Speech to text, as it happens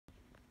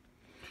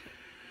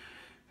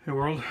Hey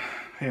world,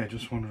 hey, I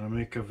just wanted to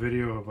make a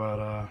video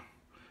about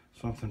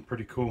something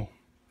pretty cool.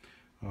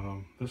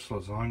 This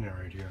lasagna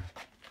right here.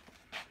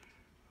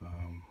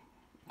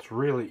 It's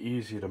really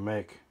easy to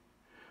make.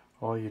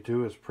 All you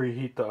do is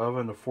preheat the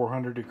oven to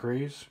 400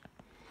 degrees,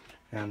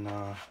 and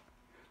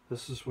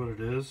this is what it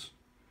is.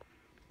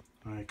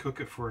 I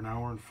cook it for an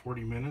hour and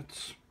 40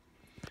 minutes,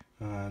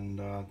 and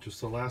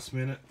just the last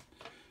minute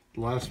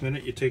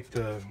you take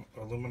the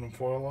aluminum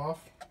foil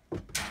off,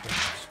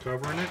 just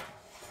covering it.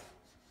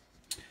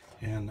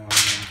 And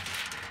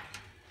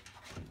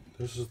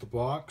this is the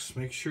box.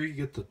 Make sure you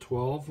get the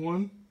 12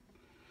 one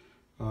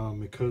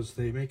because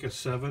they make a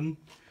 7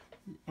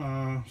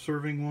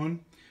 serving one,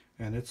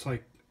 and it's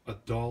like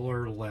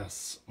 $1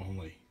 less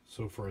only.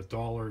 So for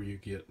 $1 you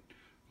get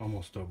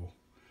almost double.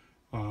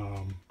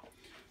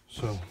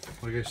 So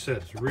like I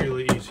said, it's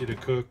really easy to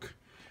cook.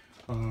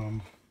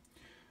 All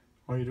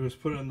you do is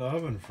put it in the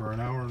oven for an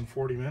hour and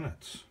 40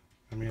 minutes.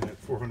 I mean, at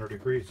 400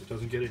 degrees. It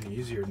doesn't get any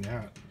easier than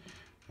that.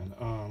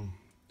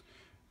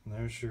 And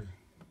there's your,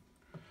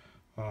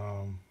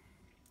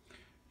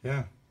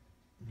 yeah,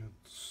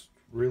 it's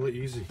really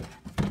easy,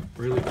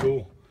 really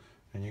cool,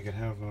 and you can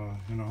have,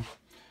 you know,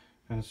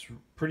 and it's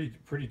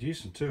pretty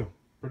decent too,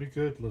 pretty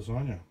good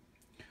lasagna,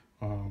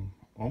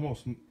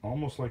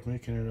 almost like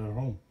making it at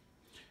home,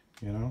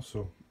 you know.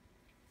 So,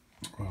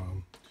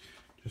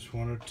 just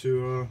wanted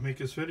to make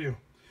this video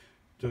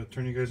to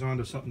turn you guys on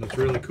to something that's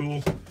really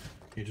cool.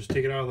 You just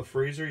take it out of the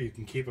freezer. You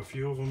can keep a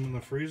few of them in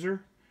the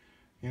freezer.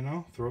 You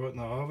know, throw it in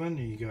the oven,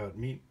 you got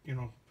meat, you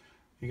know,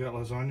 you got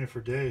lasagna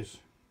for days.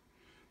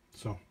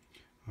 So,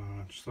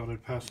 just thought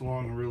I'd pass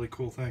along a really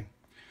cool thing.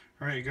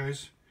 Alright, you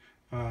guys,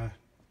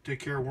 take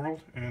care, world,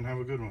 and have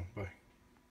a good one. Bye.